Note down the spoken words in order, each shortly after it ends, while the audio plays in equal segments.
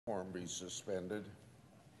Quorum be suspended.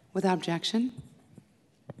 Without objection.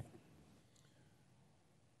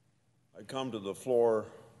 I come to the floor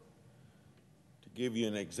to give you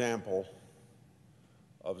an example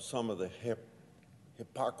of some of the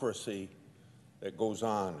hypocrisy that goes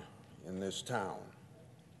on in this town.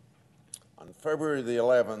 On February the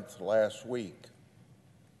 11th last week,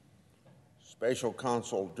 Special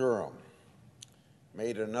Counsel Durham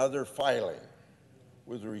made another filing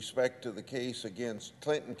with respect to the case against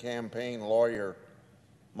Clinton campaign lawyer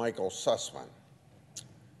Michael Sussman.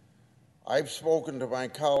 I've spoken to my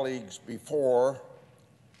colleagues before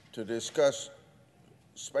to discuss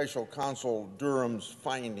Special Counsel Durham's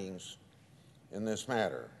findings in this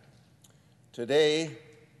matter. Today,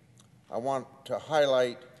 I want to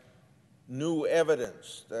highlight new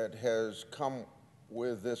evidence that has come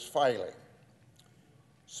with this filing.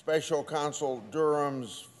 Special Counsel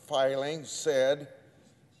Durham's filing said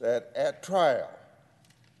that at trial,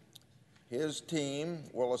 his team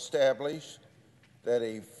will establish that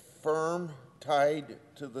a firm tied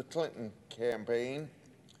to the Clinton campaign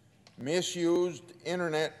misused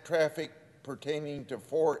internet traffic pertaining to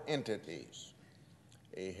 4 entities: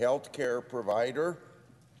 a healthcare provider,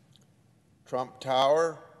 Trump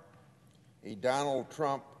Tower, a Donald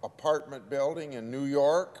Trump apartment building in New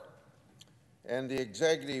York, and the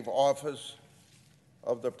executive office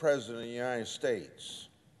of the President of the United States.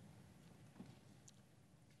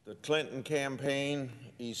 The Clinton campaign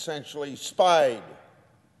essentially spied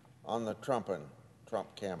on the Trump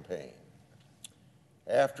campaign.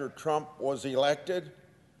 After Trump was elected,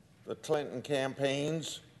 the Clinton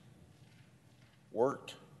campaign's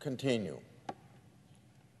work continued.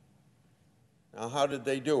 Now, how did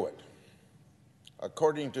they do it?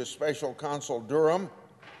 According to Special Counsel Durham,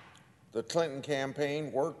 the Clinton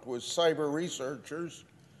campaign worked with cyber researchers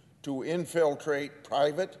to infiltrate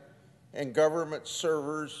private and government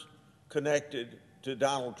servers connected to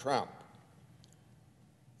Donald Trump.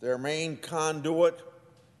 Their main conduit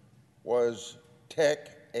was Tech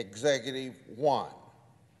Executive One.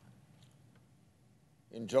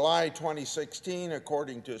 In July 2016,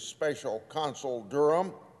 according to Special Counsel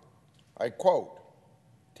Durham, I quote,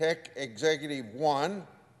 Tech Executive One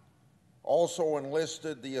also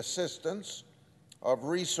enlisted the assistance of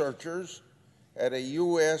researchers at a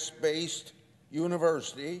U.S.-based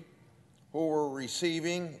university who were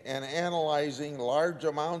receiving and analyzing large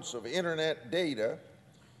amounts of internet data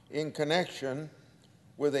in connection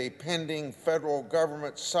with a pending federal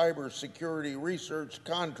government cybersecurity research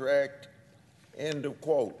contract, end of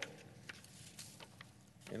quote.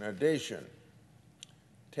 In addition,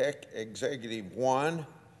 Tech Executive One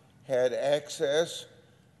had access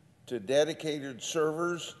to dedicated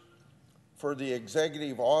servers for the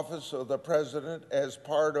executive office of the president as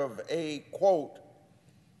part of a, quote,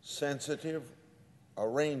 sensitive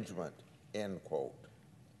arrangement, end quote.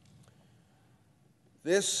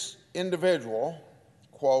 This individual,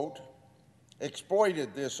 quote,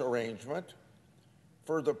 exploited this arrangement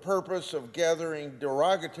for the purpose of gathering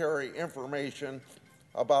derogatory information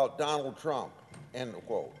about Donald Trump, end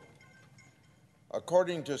quote.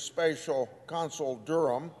 According to Special Counsel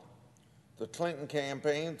Durham, the Clinton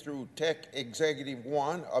campaign, through Tech Executive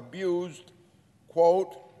One, abused,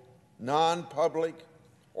 quote, non-public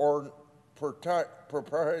or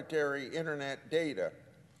proprietary internet data,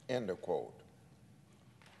 end of quote.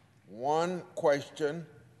 One question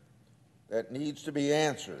that needs to be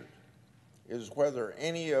answered is whether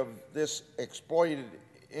any of this exploited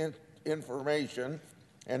information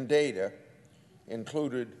and data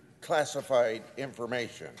included classified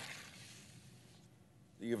information.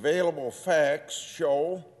 The available facts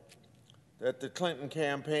show that the Clinton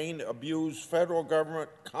campaign abused federal government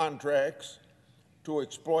contracts to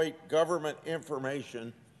exploit government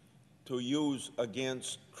information to use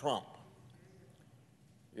against Trump.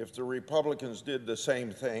 If the Republicans did the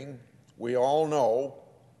same thing, we all know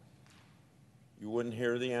you wouldn't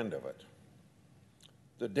hear the end of it.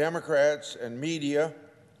 The Democrats and media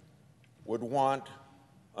would want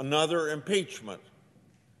another impeachment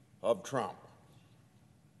of Trump.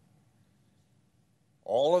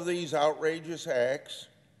 All of these outrageous acts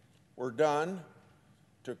were done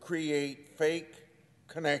to create fake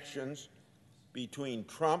connections between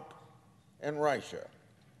Trump and Russia.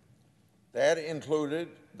 That included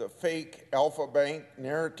the fake Alpha Bank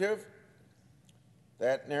narrative.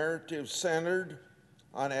 That narrative centered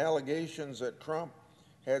on allegations that Trump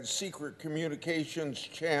had secret communications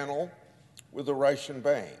channel with the Russian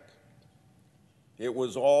bank. It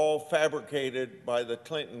was all fabricated by the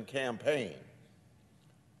Clinton campaign.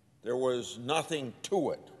 There was nothing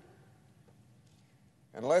to it.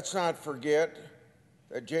 And let's not forget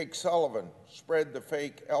that Jake Sullivan spread the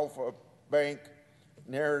fake Alpha Bank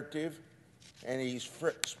narrative, and he's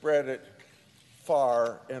spread it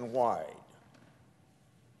far and wide.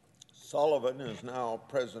 Sullivan is now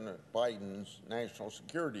President Biden's national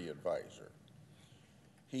security advisor.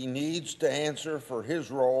 He needs to answer for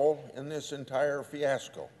his role in this entire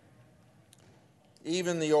fiasco.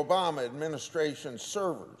 Even the Obama administration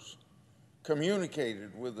servers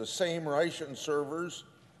communicated with the same Russian servers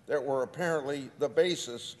that were apparently the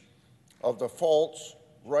basis of the false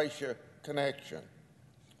Russia connection.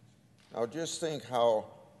 Now just think how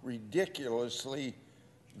ridiculously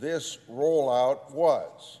this rollout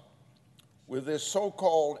was. With this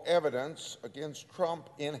so-called evidence against Trump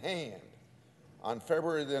in hand, on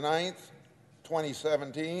February the 9th,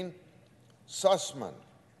 2017, Sussman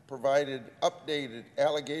provided updated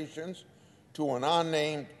allegations to an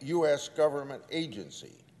unnamed U.S. government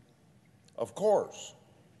agency. Of course,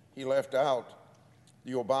 he left out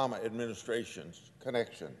the Obama administration's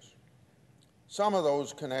connections. Some of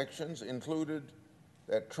those connections included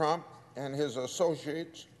that Trump and his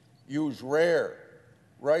associates used rare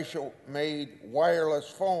Russia-made wireless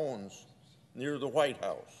phones near the White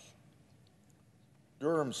House.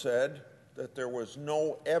 Durham said that there was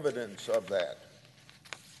no evidence of that.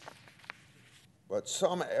 But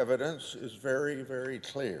some evidence is very, very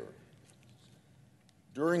clear.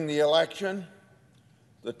 During the election,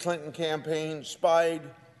 the Clinton campaign spied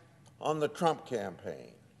on the Trump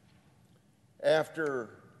campaign. After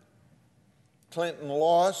Clinton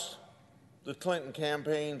lost, the Clinton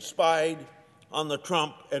campaign spied on the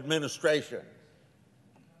Trump administration.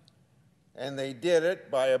 And they did it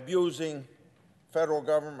by abusing federal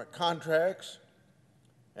government contracts,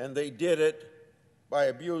 and they did it by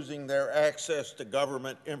abusing their access to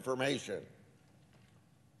government information.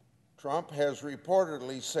 Trump has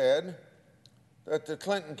reportedly said that the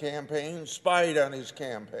Clinton campaign spied on his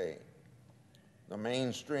campaign. The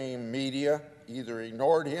mainstream media either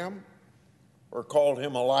ignored him or called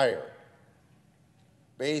him a liar.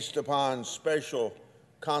 Based upon special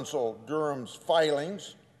counsel Durham's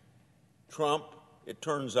filings, Trump, it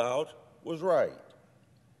turns out, was right.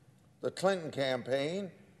 The Clinton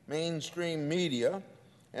campaign, mainstream media,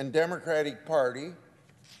 and Democratic Party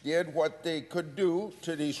did what they could do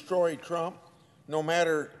to destroy Trump, no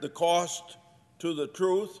matter the cost to the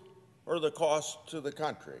truth or the cost to the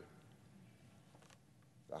country.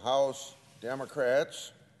 The House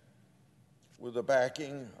Democrats, with the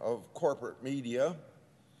backing of corporate media,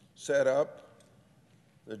 set up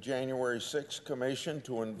the January 6th Commission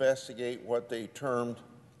to investigate what they termed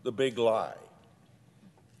the big lie.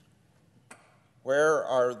 Where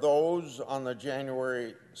are those on the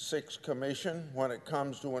January 6th Commission when it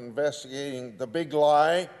comes to investigating the big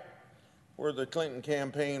lie where the Clinton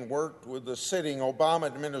campaign worked with the sitting Obama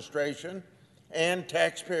administration and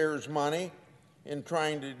taxpayers' money in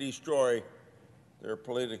trying to destroy their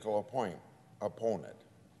political opponent?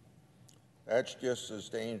 That's just as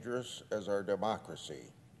dangerous as our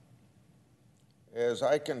democracy. As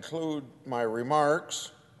I conclude my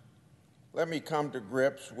remarks, let me come to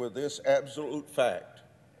grips with this absolute fact.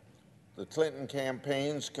 The Clinton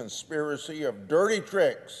campaign's conspiracy of dirty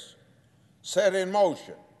tricks set in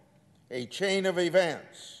motion a chain of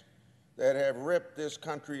events that have ripped this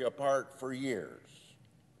country apart for years.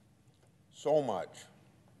 So much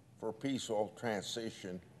for peaceful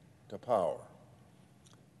transition to power.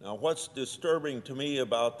 Now, what's disturbing to me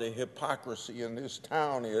about the hypocrisy in this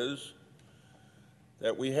town is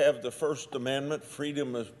that we have the First Amendment,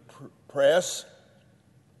 freedom of press,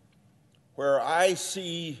 where I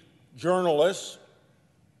see journalists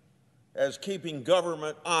as keeping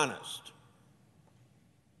government honest.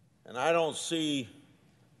 And I don't see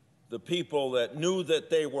the people that knew that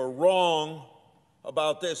they were wrong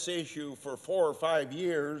about this issue for 4 or 5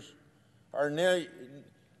 years are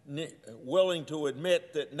willing to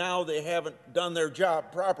admit that now they haven't done their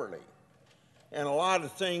job properly. And a lot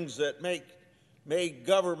of things that make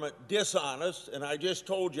government dishonest, and I just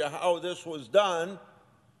told you how this was done,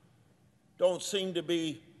 don't seem to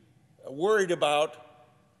be worried about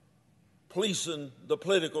policing the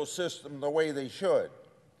political system the way they should.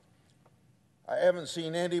 I haven't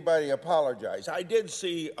seen anybody apologize. I did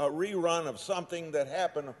see a rerun of something that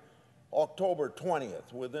happened October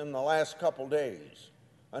 20th, within the last couple days,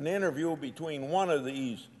 an interview between one of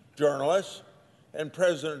these journalists and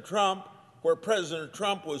President Trump, where President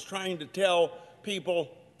Trump was trying to tell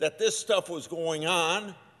people that this stuff was going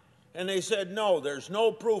on, and they said, no, there's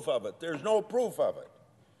no proof of it. There's no proof of it.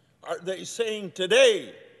 Are they saying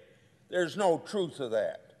today there's no truth to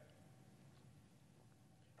that?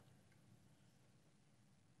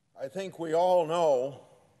 I think we all know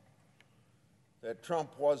that Trump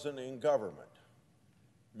wasn't in government,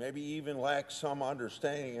 maybe even lacked some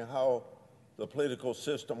understanding of how the political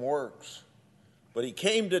system works. But he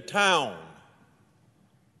came to town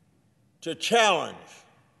to challenge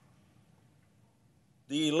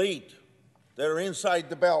the elite that are inside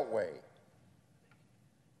the Beltway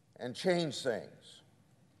and change things.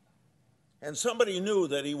 And somebody knew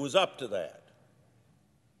that he was up to that.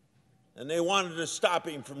 And they wanted to stop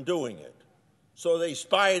him from doing it. So they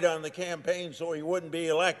spied on the campaign so he wouldn't be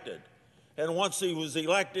elected. And once he was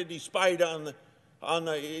elected, he spied on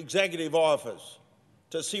the executive office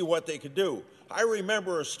to see what they could do. I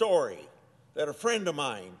remember a story that a friend of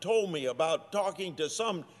mine told me about talking to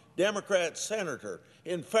some Democrat senator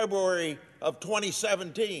in February of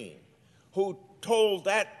 2017 who told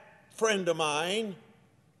that friend of mine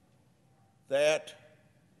that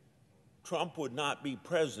Trump would not be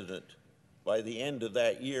president by the end of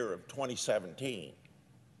that year of 2017.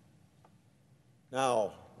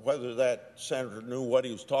 Now, whether that senator knew what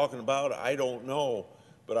he was talking about, I don't know,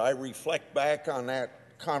 but I reflect back on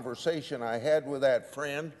that conversation I had with that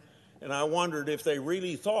friend, and I wondered if they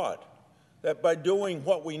really thought that by doing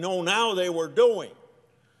what we know now they were doing,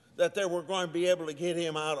 that they were going to be able to get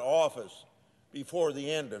him out of office before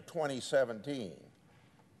the end of 2017.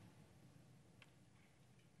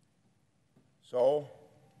 So,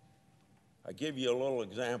 I give you a little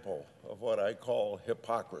example of what I call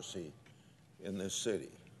hypocrisy in this city.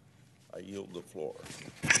 I yield the floor.